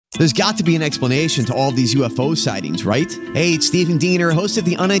There's got to be an explanation to all these UFO sightings, right? Hey, it's Stephen Diener, host of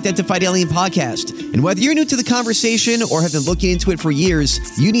the Unidentified Alien Podcast. And whether you're new to the conversation or have been looking into it for years,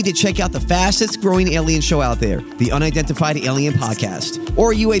 you need to check out the fastest growing alien show out there, the Unidentified Alien Podcast,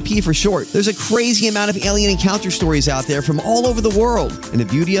 or UAP for short. There's a crazy amount of alien encounter stories out there from all over the world. And the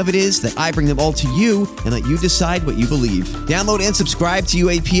beauty of it is that I bring them all to you and let you decide what you believe. Download and subscribe to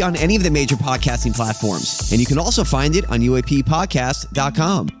UAP on any of the major podcasting platforms. And you can also find it on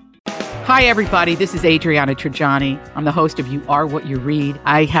UAPpodcast.com. Hi, everybody. This is Adriana Trajani. I'm the host of You Are What You Read.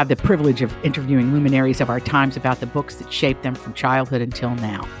 I have the privilege of interviewing luminaries of our times about the books that shaped them from childhood until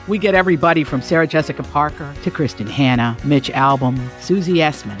now. We get everybody from Sarah Jessica Parker to Kristen Hanna, Mitch Albom, Susie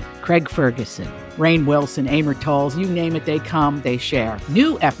Essman, Craig Ferguson, Rainn Wilson, Amor Tolls, you name it, they come, they share.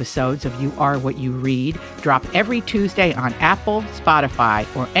 New episodes of You Are What You Read drop every Tuesday on Apple, Spotify,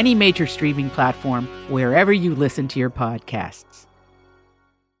 or any major streaming platform wherever you listen to your podcasts.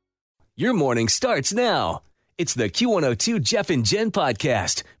 Your morning starts now. It's the Q102 Jeff and Jen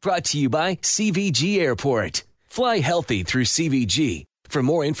podcast brought to you by CVG Airport. Fly healthy through CVG. For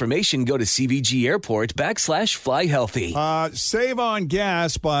more information, go to CVG Airport /fly healthy. Save on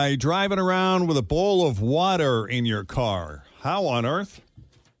gas by driving around with a bowl of water in your car. How on earth?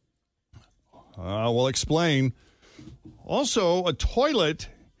 We'll explain. Also, a toilet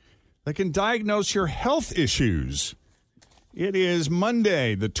that can diagnose your health issues. It is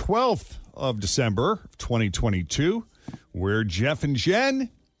Monday, the 12th of December, 2022. We're Jeff and Jen,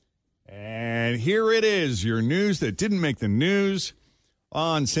 and here it is, your news that didn't make the news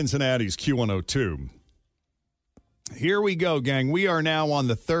on Cincinnati's Q102. Here we go, gang. We are now on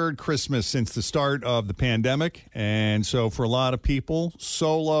the third Christmas since the start of the pandemic, and so for a lot of people,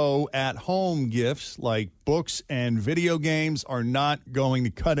 solo at-home gifts like books and video games are not going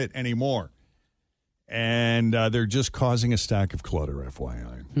to cut it anymore. And they're just causing a stack of clutter,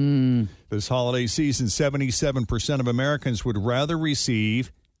 FYI. This holiday season, 77% of Americans would rather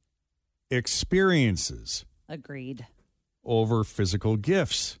receive experiences. Agreed. Over physical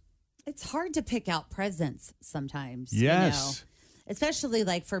gifts. It's hard to pick out presents sometimes. Yes. You know? Especially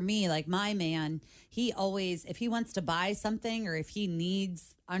like for me, like my man, he always, if he wants to buy something or if he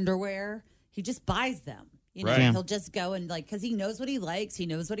needs underwear, he just buys them. You know, right. He'll just go and like, because he knows what he likes, he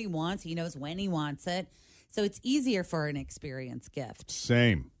knows what he wants, he knows when he wants it. So it's easier for an experience gift.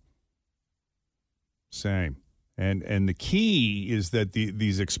 Same. And the key is that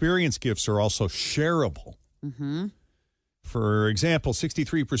these experience gifts are also shareable. Mm-hmm. For example,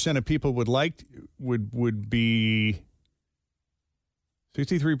 63% of people would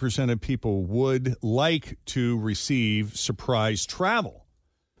 63% of people would like to receive surprise travel.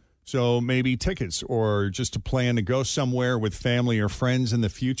 So maybe tickets or just to plan to go somewhere with family or friends in the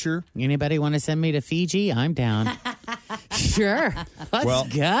future. Anybody want to send me to Fiji? I'm down. Sure.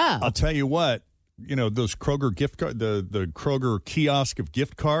 Let's go. I'll tell you what, you know, those Kroger gift card, the Kroger kiosk of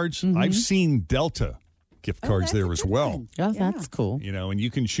gift cards, I've seen Delta gift cards there as well. Oh, that's cool. You know, and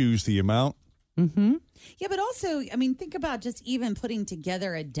you can choose the amount. Mm-hmm. Yeah, but also, I mean, think about just even putting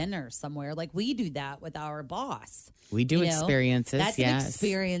together a dinner somewhere. Like we do that with our boss. We do experiences, That's an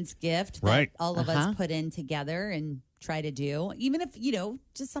experience gift that all of us put in together and try to do. Even if, you know,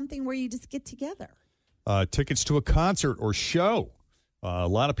 just something where you just get together. Tickets to a concert or show. A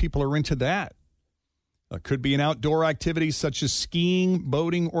lot of people are into that. Could be an outdoor activity such as skiing,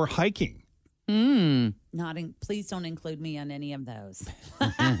 boating, or hiking. Please don't include me on any of those.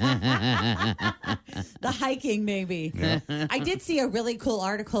 The hiking, maybe. Yeah. I did see a really cool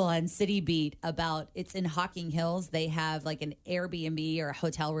article on City Beat about it's in Hocking Hills. They have like an Airbnb or a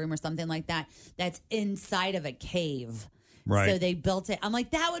hotel room or something like that that's inside of a cave. Right. So they built it. I'm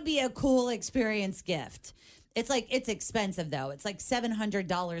like, that would be a cool experience gift. It's like, it's expensive though. It's like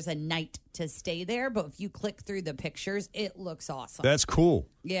 $700 a night to stay there. But if you click through the pictures, it looks awesome. That's cool.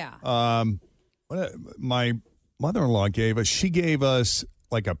 Yeah. My mother-in-law gave us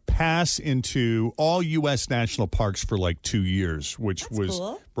like a pass into all U.S. national parks for like 2 years, which was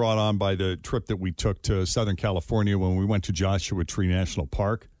cool. Brought on by the trip that we took to Southern California when we went to Joshua Tree National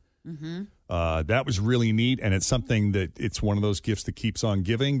Park. Mm-hmm. That was really neat, and it's something that it's one of those gifts that keeps on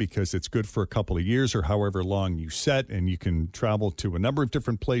giving because it's good for a couple of years or however long you set, and you can travel to a number of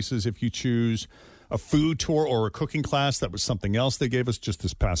different places if you choose. A food tour or a cooking class, that was something else they gave us just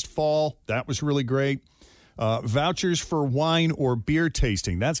this past fall. That was really great. Vouchers for wine or beer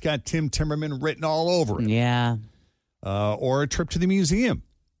tasting. That's got Tim Timmerman written all over it. Yeah. Or a trip to the museum.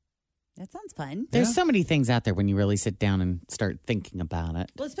 That sounds fun. There's so many things out there when you really sit down and start thinking about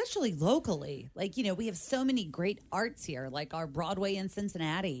it. Well, especially locally. Like, you know, we have so many great arts here, like our Broadway in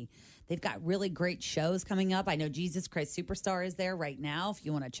Cincinnati They've got really great shows coming up. I know Jesus Christ Superstar is there right now if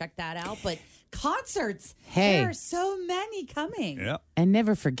you want to check that out. But concerts, there are so many coming. Yeah. And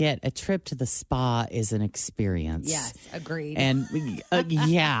never forget, a trip to the spa is an experience. Yes, agreed. And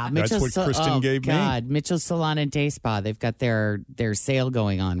yeah, That's what Kristen gave me. Mitchell Salon and Day Spa. They've got their sale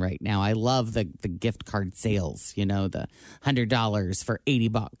going on right now. I love the gift card sales. You know, the $100 for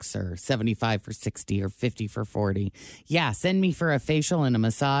 $80 or $75 for $60 or $50 for $40. Yeah, send me for a facial and a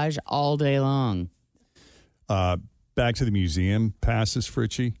massage all day long. Back to the museum passes,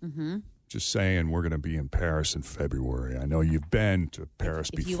 Fritchie. Mm-hmm. Just saying, we're going to be in Paris in February. I know you've been to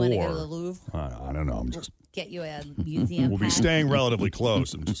Paris before. If you want to go to the Louvre, I don't know. I'm just get you a museum. We'll be staying relatively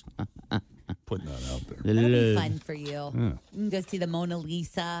close. I'm just putting that out there. That'll be fun for you. Yeah. You can go see the Mona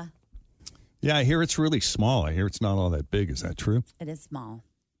Lisa. Yeah, I hear it's really small. I hear it's not all that big. Is that true? It is small.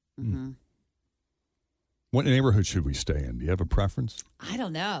 Mm-hmm. What neighborhood should we stay in? Do you have a preference? I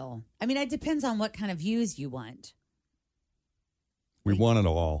don't know. I mean, it depends on what kind of views you want. We want it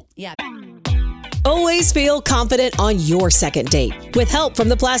all. Yeah. Always feel confident on your second date. With help from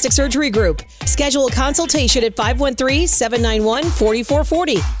the Plastic Surgery Group. Schedule a consultation at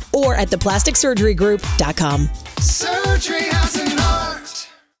 513-791-4440 or at theplasticsurgerygroup.com. Surgery has an art.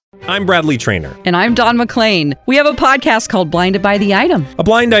 I'm Bradley Trainer. And I'm Don McClain. We have a podcast called Blinded by the Item. A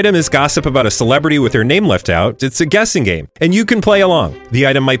blind item is gossip about a celebrity with their name left out. It's a guessing game, and you can play along. The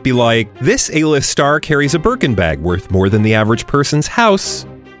item might be like, this A-list star carries a Birkin bag worth more than the average person's house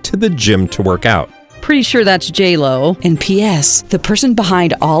to the gym to work out. Pretty sure that's J-Lo. And P.S. the person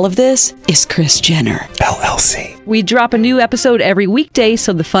behind all of this is Kris Jenner, LLC. We drop a new episode every weekday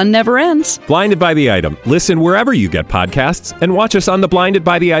so the fun never ends. Blinded by the Item. Listen wherever you get podcasts and watch us on the Blinded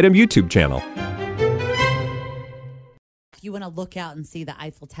by the Item YouTube channel. If you want to look out and see the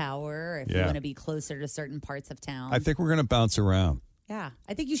Eiffel Tower, if you want to be closer to certain parts of town. I think we're going to bounce around. Yeah,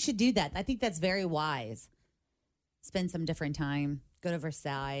 I think you should do that. I think that's very wise. Spend some different time. Go to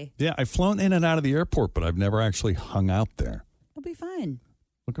Versailles. Yeah, I've flown in and out of the airport, but I've never actually hung out there. It'll be fun.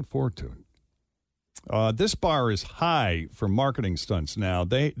 Looking forward to it. This bar is high for marketing stunts now.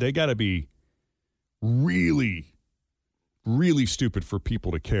 They got to be really, really stupid for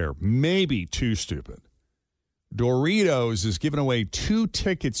people to care. Maybe too stupid. Doritos is giving away 2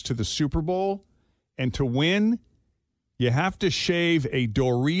 tickets to the Super Bowl, and to win, you have to shave a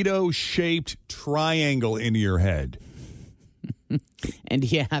Dorito-shaped triangle into your head.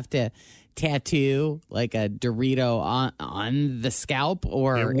 And you have to tattoo like a Dorito on the scalp,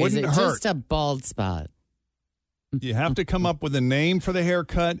 or is it just a bald spot? You have to come up with a name for the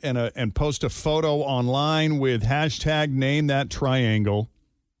haircut and post a photo online with hashtag name that triangle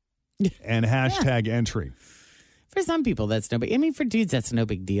and hashtag entry. For some people, that's no big. I mean, for dudes, that's no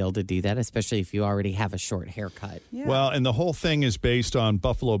big deal to do that, especially if you already have a short haircut. Yeah. Well, and the whole thing is based on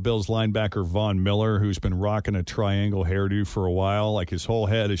Buffalo Bills linebacker Von Miller, who's been rocking a triangle hairdo for a while. Like his whole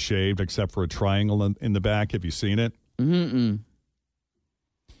head is shaved except for a triangle in the back. Have you seen it? Mm-mm.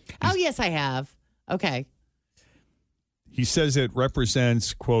 Oh, yes, I have. Okay. He says it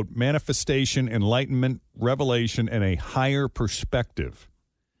represents, quote, manifestation, enlightenment, revelation, and a higher perspective.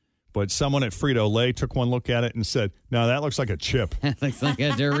 But someone at Frito-Lay took one look at it and said, no, that looks like a chip. That looks like a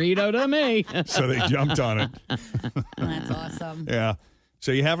Dorito to me. So they jumped on it. That's awesome. Yeah.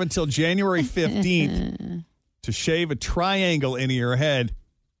 So you have until January 15th to shave a triangle into your head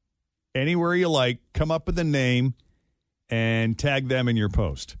anywhere you like, come up with a name, and tag them in your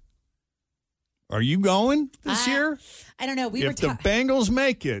post. Are you going this year? I don't know. If the Bengals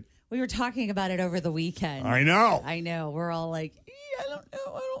make it. We were talking about it over the weekend. I know. We're all like, I don't know.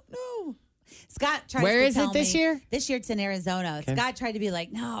 Scott tries Where to is tell it this me, year? This year it's in Arizona. Okay. Scott tried to be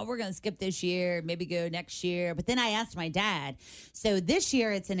like, no, we're going to skip this year, maybe go next year. But then I asked my dad. So this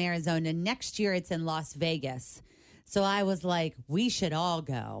year it's in Arizona. Next year it's in Las Vegas. So I was like, we should all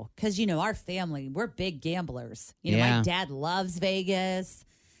go. Because, our family, we're big gamblers. My dad loves Vegas.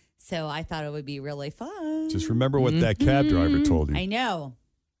 So I thought it would be really fun. Just remember what that cab driver told you. I know.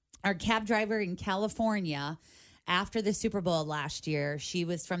 Our cab driver in California, after the Super Bowl last year, she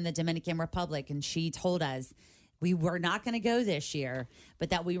was from the Dominican Republic, and she told us we were not going to go this year,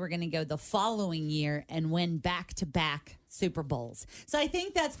 but that we were going to go the following year and win back-to-back Super Bowls. So I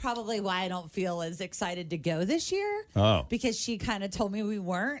think that's probably why I don't feel as excited to go this year. Oh. Because she kind of told me we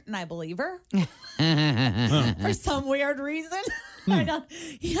weren't, and I believe her. For some weird reason.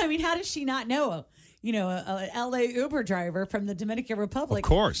 How does she not know? A L.A. Uber driver from the Dominican Republic, of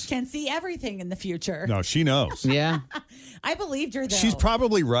course, can see everything in the future. No, she knows. Yeah. I believed her, though. She's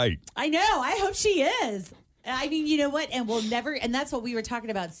probably right. I know. I hope she is. I mean, you know what? And we'll never, and that's what we were talking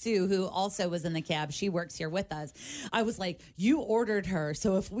about, Sue, who also was in the cab. She works here with us. I was like, you ordered her.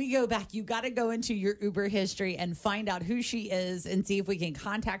 So if we go back, you got to go into your Uber history and find out who she is and see if we can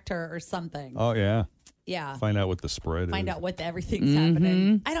contact her or something. Oh, yeah. Yeah. Find out what the spread is. Find out what everything's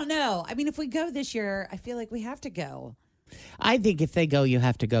happening. I don't know. I mean, if we go this year, I feel like we have to go. I think if they go, you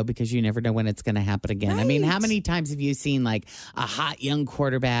have to go because you never know when it's going to happen again. I mean, how Right. many times have you seen like a hot young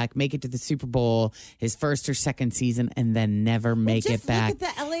quarterback make it to the Super Bowl his first or second season and then never make it back? Look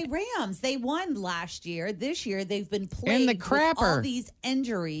at the LA Rams. They won last year. This year, they've been playing the with crapper. all these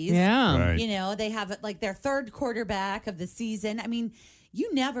injuries. Yeah. Right. You know, they have like their third quarterback of the season. I mean,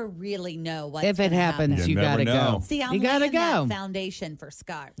 you never really know what's If it gonna happens, happen. You you never got to know. go. See, I'm you got to laying that go. foundation for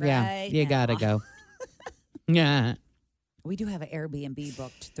Scott right Yeah, you now. got to go. Yeah. We do have an Airbnb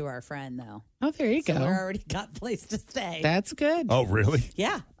booked through our friend, though. Oh, there you So go. we already got a place to stay. That's good. Oh, really?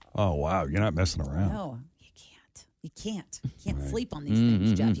 yeah. Oh, wow. You're not messing around. No, you can't. You can't. You can't sleep on these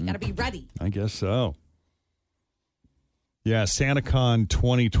things, Jeff. You got to be ready. I guess so. Yeah, SantaCon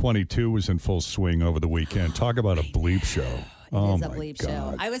 2022 was in full swing over the weekend. Talk about a bleep show. It is a bleep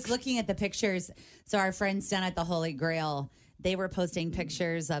show. I was looking at the pictures. So our friends down at the Holy Grail, they were posting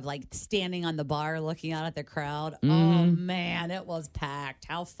pictures of like standing on the bar looking out at the crowd. Oh, man, it was packed.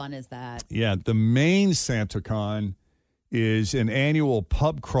 How fun is that? Yeah, the main SantaCon is an annual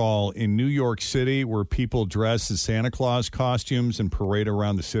pub crawl in New York City where people dress as Santa Claus costumes and parade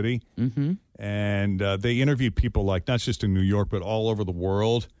around the city. Mm-hmm. And they interview people like not just in New York, but all over the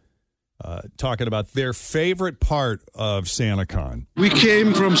world, talking about their favorite part of SantaCon. We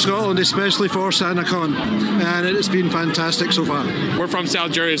came from Scotland especially for SantaCon, and it's been fantastic so far. We're from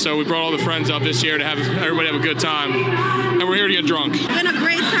South Jersey, so we brought all the friends up this year to have everybody have a good time, and we're here to get drunk. It's been a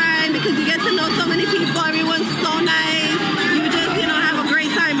great time because you get to know so many people. Everyone's so nice. You just, have a great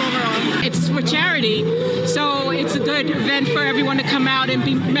time overall. It's for charity, so it's a good event for everyone to come out and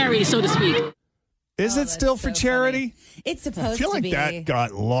be merry, so to speak. Is it still for charity? It's supposed I feel to like be. that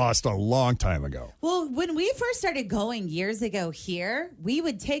got lost a long time ago. Well, when we first started going years ago here, we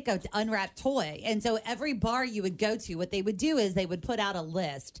would take an unwrapped toy. And so every bar you would go to, what they would do is they would put out a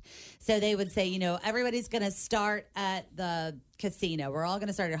list. So they would say, everybody's going to start at the casino. We're all going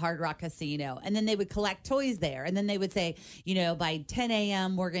to start at Hard Rock Casino. And then they would collect toys there. And then they would say, by 10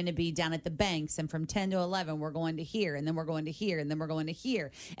 a.m., we're going to be down at the banks. And from 10 to 11, we're going to here. And then we're going to here. And then we're going to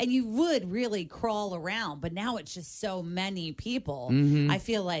here. And you would really crawl around. But now it's just so many people. I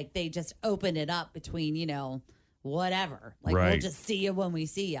feel like they just open it up between, whatever. Like, Right. we'll just see you when we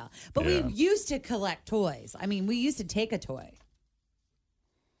see you. But Yeah. we used to collect toys. I mean, we used to take a toy.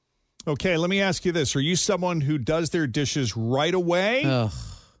 Okay, let me ask you this. Are you someone who does their dishes right away? Ugh.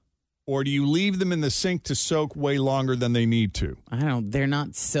 Or do you leave them in the sink to soak way longer than they need to? They're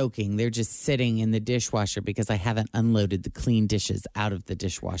not soaking. They're just sitting in the dishwasher because I haven't unloaded the clean dishes out of the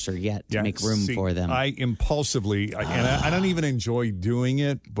dishwasher yet to make room see, for them. I impulsively, I don't even enjoy doing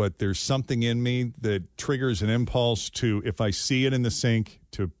it, but there's something in me that triggers an impulse to, if I see it in the sink,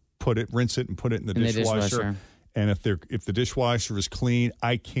 to rinse it and put it in the dishwasher. And if the dishwasher is clean,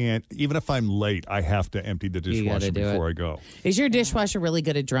 I can't, even if I'm late, I have to empty the dishwasher before I go. Is your dishwasher really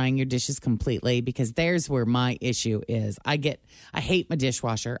good at drying your dishes completely? Because there's where my issue is. I hate my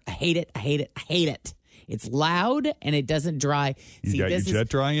dishwasher. I hate it. It's loud and it doesn't dry. You got your jet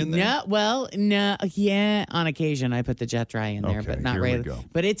dry in there? No, yeah. On occasion, I put the jet dry in there, Okay, but not here we really. go.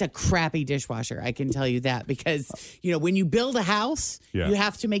 But it's a crappy dishwasher. I can tell you that because when you build a house, Yeah. you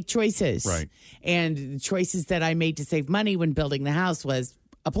have to make choices. Right. And the choices that I made to save money when building the house was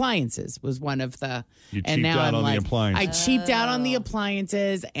appliances was one of the. You and cheaped now out I'm on the like, appliances. I cheaped out on the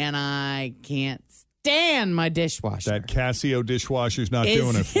appliances, and I can't stand my dishwasher. That Casio dishwasher's not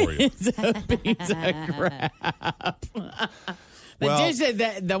doing it for you. It's a piece of crap.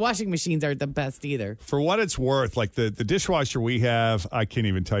 The washing machines aren't the best either. For what it's worth, like the dishwasher we have, I can't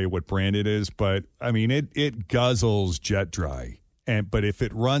even tell you what brand it is, but I mean it guzzles jet dry. But if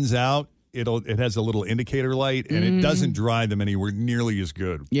it runs out, it has a little indicator light, and it doesn't dry them anywhere nearly as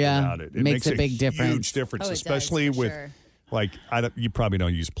good without it. It makes a big difference. Huge difference, Oh, it especially does, for with sure. like you probably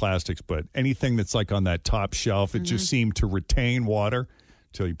don't use plastics, but anything that's like on that top shelf, it just seemed to retain water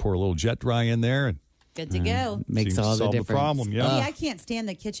until you pour a little jet dry in there and Good to go. Makes seems to all the solve difference. the problem. Yeah. See, I can't stand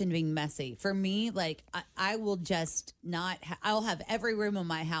the kitchen being messy. For me, like I will just not. I'll have every room in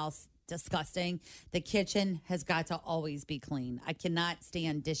my house disgusting. The kitchen has got to always be clean. I cannot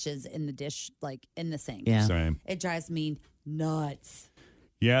stand dishes in the dish, like in the sink. Yeah. Same. It drives me nuts.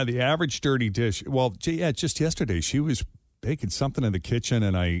 Yeah, the average dirty dish. Well, just yesterday she was baking something in the kitchen,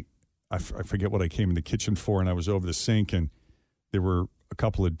 and I forget what I came in the kitchen for, and I was over the sink, and there were a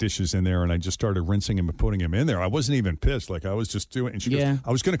couple of dishes in there, and I just started rinsing them and putting them in there. I wasn't even pissed. Like, I was just doing it. And she goes,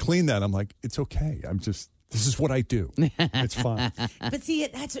 I was going to clean that. I'm like, it's okay. This is what I do. It's fine. But see,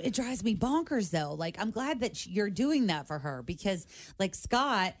 it drives me bonkers, though. Like, I'm glad that you're doing that for her because, like,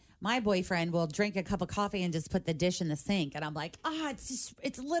 Scott, my boyfriend, will drink a cup of coffee and just put the dish in the sink. And I'm like, it's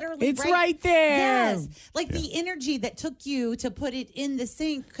literally It's right there. Yes. Like, the energy that took you to put it in the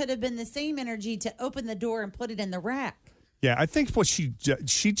sink could have been the same energy to open the door and put it in the rack. Yeah, I think what she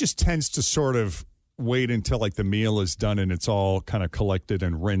just tends to sort of wait until like the meal is done and it's all kind of collected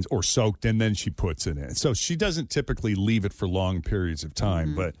and rinsed or soaked, and then she puts it in. So she doesn't typically leave it for long periods of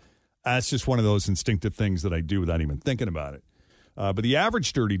time, but that's just one of those instinctive things that I do without even thinking about it. But the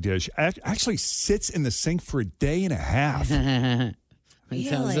average dirty dish actually sits in the sink for a day and a half. Really?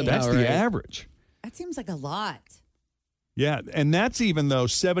 That's the average. That seems like a lot. Yeah, and that's even though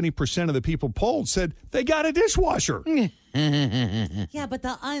 70% of the people polled said they got a dishwasher. Yeah, but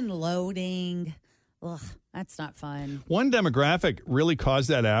the unloading, that's not fun. One demographic really caused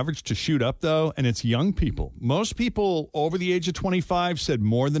that average to shoot up, though, and it's young people. Most people over the age of 25 said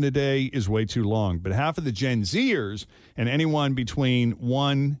more than a day is way too long, but half of the Gen Zers and anyone between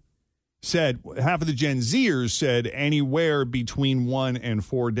half of the Gen Zers said anywhere between 1 and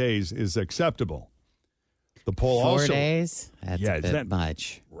 4 days is acceptable. The poll 4 also. 4 days? That's a bit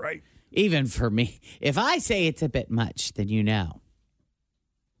much. Right. Even for me. If I say it's a bit much, then you know.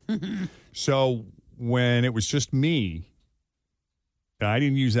 So when it was just me, I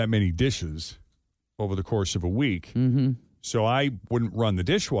didn't use that many dishes over the course of a week. Mm-hmm. So I wouldn't run the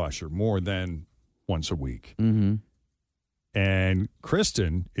dishwasher more than once a week. Mm-hmm. And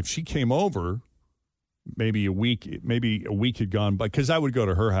Kristen, if she came over, maybe a week had gone by, because I would go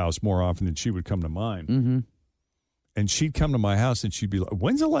to her house more often than she would come to mine. Mm-hmm. And she'd come to my house and she'd be like,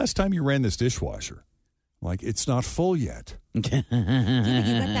 when's the last time you ran this dishwasher? I'm like, it's not full yet. Yeah, but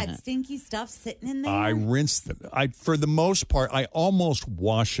you got that stinky stuff sitting in there. I rinse them. For the most part, I almost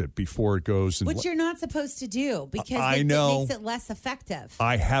wash it before it goes. Which you're not supposed to do because it makes it less effective.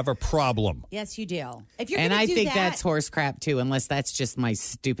 I have a problem. Yes, you do. If you're and gonna I do think that, that's horse crap too, unless that's just my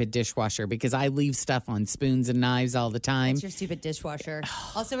stupid dishwasher because I leave stuff on spoons and knives all the time. That's your stupid dishwasher.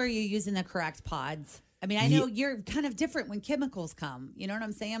 Also, are you using the correct pods? I mean, I know you're kind of different when chemicals come. You know what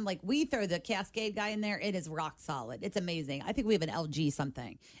I'm saying? Like, we throw the Cascade guy in there. It is rock solid. It's amazing. I think we have an LG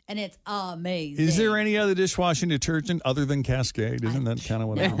something, and it's amazing. Is there any other dishwashing detergent other than Cascade? Isn't that kind of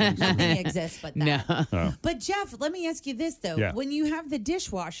what it is? Nothing exists but that. No. Oh. But, Jeff, let me ask you this, though. Yeah. When you have the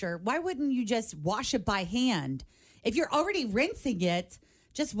dishwasher, why wouldn't you just wash it by hand? If you're already rinsing it,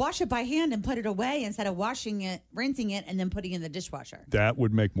 just wash it by hand and put it away instead of washing it, rinsing it, and then putting it in the dishwasher. That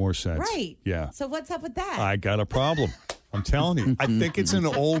would make more sense. Right. Yeah. So what's up with that? I got a problem. I'm telling you. I think it's an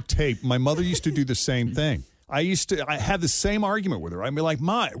old tape. My mother used to do the same thing. I had the same argument with her. I'd be like,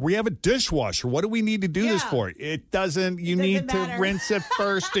 Ma, we have a dishwasher. What do we need to do this for? It doesn't. You need to rinse it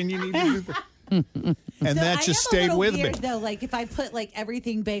first, and you need to do the... And so that just stayed with weird, me. Though, like if I put like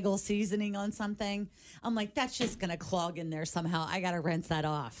everything bagel seasoning on something, I'm like, that's just gonna clog in there somehow. I gotta rinse that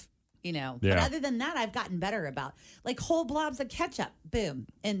off. You know. Yeah. But other than that, I've gotten better about like whole blobs of ketchup, boom,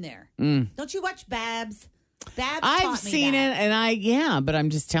 in there. Don't you watch Babs? Babs I've taught me seen that. it, and but I'm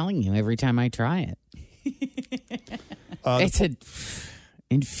just telling you, every time I try it, it's an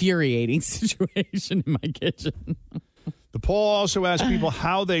infuriating situation in my kitchen. The poll also asked people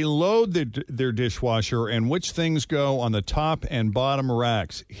how they load their dishwasher and which things go on the top and bottom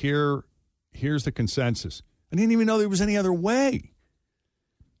racks. Here's the consensus. I didn't even know there was any other way.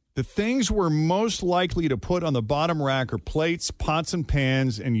 The things we're most likely to put on the bottom rack are plates, pots and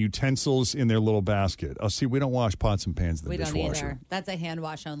pans, and utensils in their little basket. Oh, see, we don't wash pots and pans in the dishwasher. We don't either. That's a hand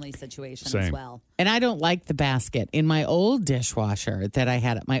wash only situation Same. as well. And I don't like the basket. In my old dishwasher that I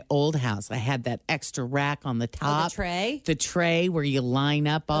had at my old house, I had that extra rack on the top. Oh, the tray? The tray where you line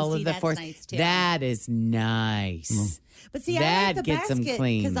up all of the that's forks. nice, too. That is nice. But see, I That like the gets 'em basket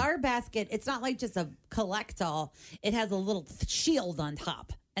clean. because our basket, it's not like just a collect-all. It has a little shield on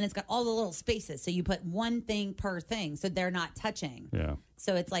top, and it's got all the little spaces. So you put one thing per thing, so they're not touching. Yeah.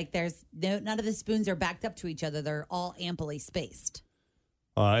 So it's like there's none of the spoons are backed up to each other. They're all amply spaced.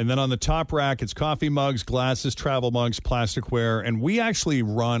 And then on the top rack, it's coffee mugs, glasses, travel mugs, plasticware. And we actually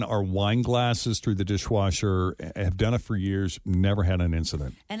run our wine glasses through the dishwasher, have done it for years, never had an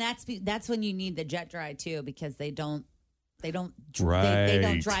incident. And that's when you need the jet dry too, because they don't Right. they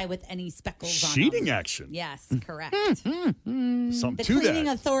don't dry with any speckles on Cheating them. action. Yes, correct. Something The to cleaning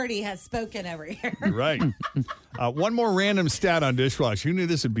that. authority has spoken over here. Right. One more random stat on dishwasher. Who knew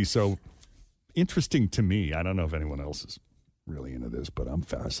this would be so interesting to me? I don't know if anyone else is really into this, but I'm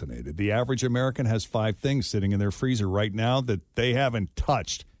fascinated. The average American has 5 things sitting in their freezer right now that they haven't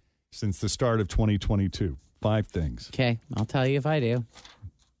touched since the start of 2022. 5 things. Okay, I'll tell you if I do.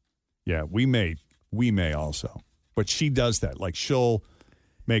 Yeah, we may also. But she does that. Like, she'll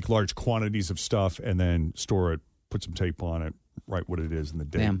make large quantities of stuff and then store it, put some tape on it, write what it is in the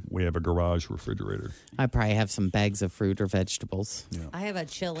day. Damn. We have a garage refrigerator. I probably have some bags of fruit or vegetables. Yeah. I have a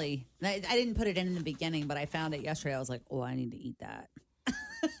chili. I didn't put it in the beginning, but I found it yesterday. I was like, oh, I need to eat that.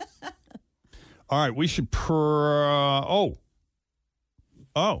 All right, we should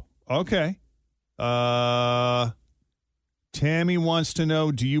okay. Tammy wants to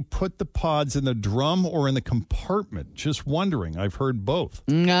know, do you put the pods in the drum or in the compartment? Just wondering. I've heard both.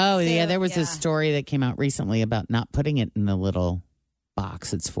 No, yeah, there was a story that came out recently about not putting it in the little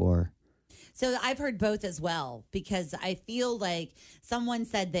box it's for. So I've heard both as well, because I feel like someone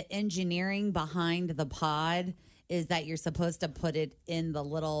said the engineering behind the pod is that you're supposed to put it in the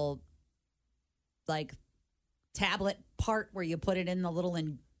little, like, tablet part where you put it in the little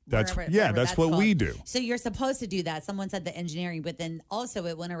That's wherever what called. we do. So you're supposed to do that. Someone said the engineering, but then also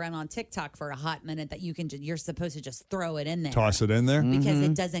it went around on TikTok for a hot minute that you're supposed to just throw it in there. Toss it in there? Because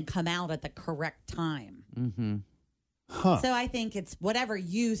it doesn't come out at the correct time. Mm-hmm. Huh. So I think it's whatever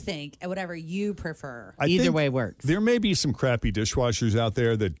you think and whatever you prefer. Either way works. There may be some crappy dishwashers out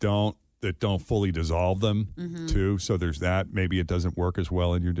there that don't fully dissolve them too. So there's that. Maybe it doesn't work as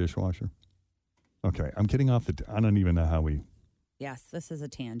well in your dishwasher. Okay, I'm getting off I don't even know how we. Yes, this is a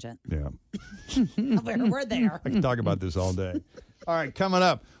tangent. Yeah. We're there. I can talk about this all day. All right, coming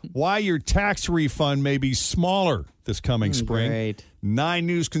up, why your tax refund may be smaller this coming spring. Great. 9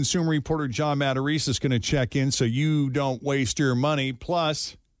 News consumer reporter John Matarese is going to check in so you don't waste your money.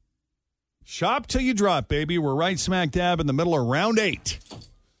 Plus, shop till you drop, baby. We're right smack dab in the middle of round 8.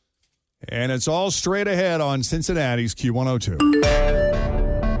 And it's all straight ahead on Cincinnati's Q102.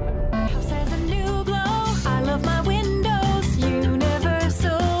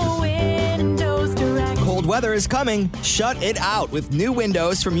 Cold weather is coming. Shut it out with new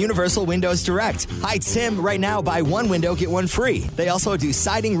windows from Universal Windows Direct. Hi, Tim. Right now, buy 1 window, get 1 free. They also do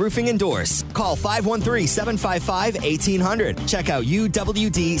siding, roofing, and doors. Call 513-755-1800. Check out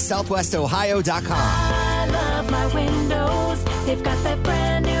uwdsouthwestohio.com. I love my windows. They've got that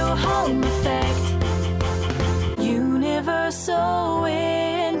brand new home effect. Universal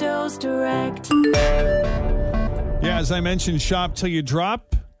Windows Direct. Yeah, as I mentioned, shop till you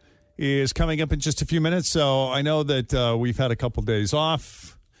drop is coming up in just a few minutes. So I know that we've had a couple days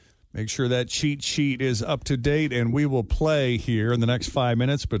off. Make sure that cheat sheet is up to date, and we will play here in the next 5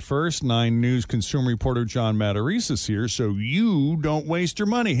 minutes. But first, 9 News consumer reporter John Matarese is here so you don't waste your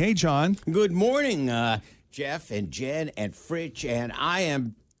money. Hey, John. Good morning, Jeff and Jen and Fritch, and I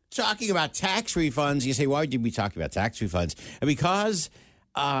am talking about tax refunds. You say, why would you be talking about tax refunds? Because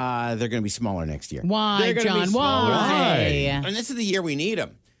they're going to be smaller next year. Why, John? Why? And this is the year we need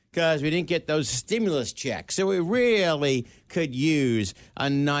them, because we didn't get those stimulus checks. So we really could use a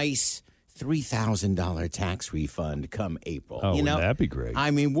nice $3,000 tax refund come April. Oh, wouldn't that be great?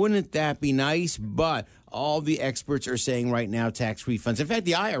 I mean, wouldn't that be nice? But all the experts are saying right now tax refunds. In fact,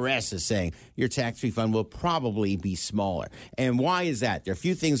 the IRS is saying your tax refund will probably be smaller. And why is that? There are a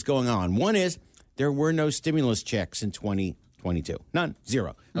few things going on. One is there were no stimulus checks in 2022. None.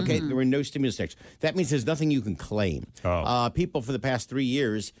 Zero. Okay? There were no stimulus checks. That means there's nothing you can claim. People for the past 3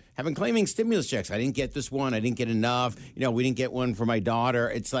 years have been claiming stimulus checks. I didn't get this one. I didn't get enough. We didn't get one for my daughter.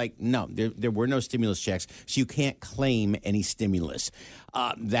 It's like, no, there were no stimulus checks, so you can't claim any stimulus.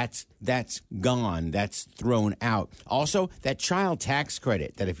 That's gone. That's thrown out. Also, that child tax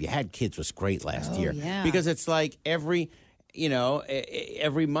credit that if you had kids was great last year. Yeah. Because it's like every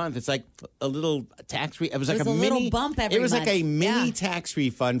month it's like a little tax it was like a mini little bump every it was month. like a mini Yeah. tax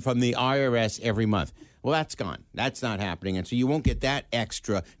refund from the IRS every month. Well, that's gone. That's not happening. And so you won't get that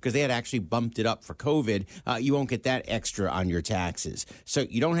extra because they had actually bumped it up for COVID. You won't get that extra on your taxes. So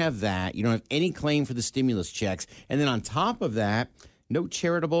you don't have that. You don't have any claim for the stimulus checks. And then on top of that, no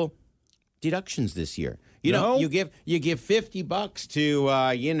charitable deductions this year. You give $50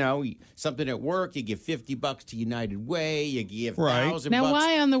 to something at work. You give $50 to United Way. You give $1,000. Now,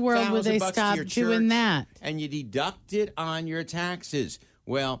 why in the world would they stop doing that? And you deduct it on your taxes.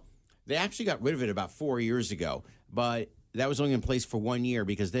 Well, they actually got rid of it about 4 years ago, but that was only in place for 1 year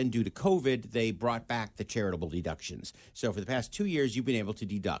because then due to COVID, they brought back the charitable deductions. So for the past 2 years, you've been able to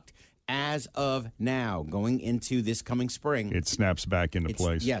deduct. As of now, going into this coming spring, it snaps back into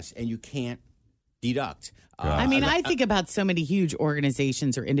place. Yes, and you can't deduct. I mean, I think about so many huge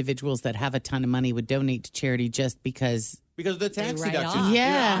organizations or individuals that have a ton of money would donate to charity just because of the tax write deduction. off.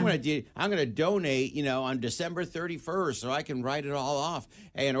 Yeah. I'm going to donate, on December 31st so I can write it all off.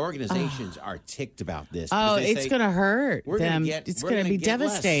 And organizations are ticked about this. Oh, because they it's say, going to hurt we're them. Gonna get, It's we're going to gonna be get less.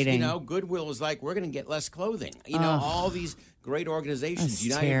 devastating. Goodwill is like, we're going to get less clothing. All these great organizations, That's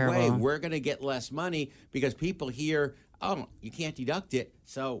United terrible. Way, we're going to get less money because people hear, oh, you can't deduct it,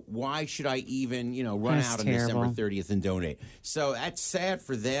 so why should I even, run That's out on terrible. December 30th and donate? So that's sad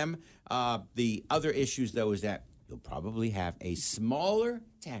for them. The other issues, though, is that you'll probably have a smaller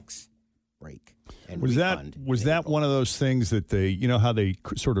tax break. And Was refund that one of those things that they, how they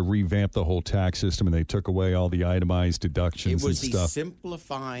sort of revamped the whole tax system and they took away all the itemized deductions It was and the stuff?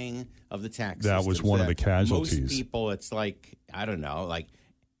 simplifying of the tax That system. was so one of that the casualties. Most people, it's like, I don't know, like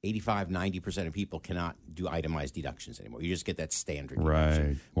 85, 90% of people cannot do itemized deductions anymore. You just get that standard deduction.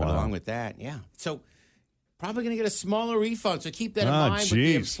 Right. But Wow. along with that, yeah. So probably going to get a smaller refund. So keep that in Ah, mind with the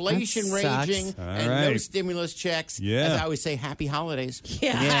geez. inflation That sucks. raging All and no right. stimulus checks. Yeah. As I always say, happy holidays.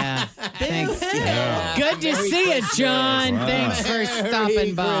 Yeah. Thanks. Yeah. Good to see you, John. Wow. Thanks for Merry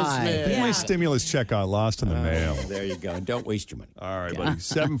stopping by. I Christmas. think my stimulus check got lost in the mail. There you go. And don't waste your money. All right, buddy.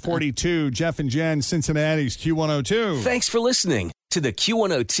 742, Jeff and Jen, Cincinnati's Q102. Thanks for listening to the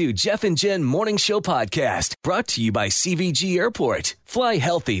Q102 Jeff and Jen Morning Show podcast, brought to you by CVG Airport. Fly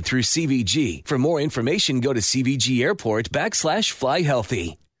healthy through CVG. For more information, go to CVG Airport /fly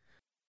healthy.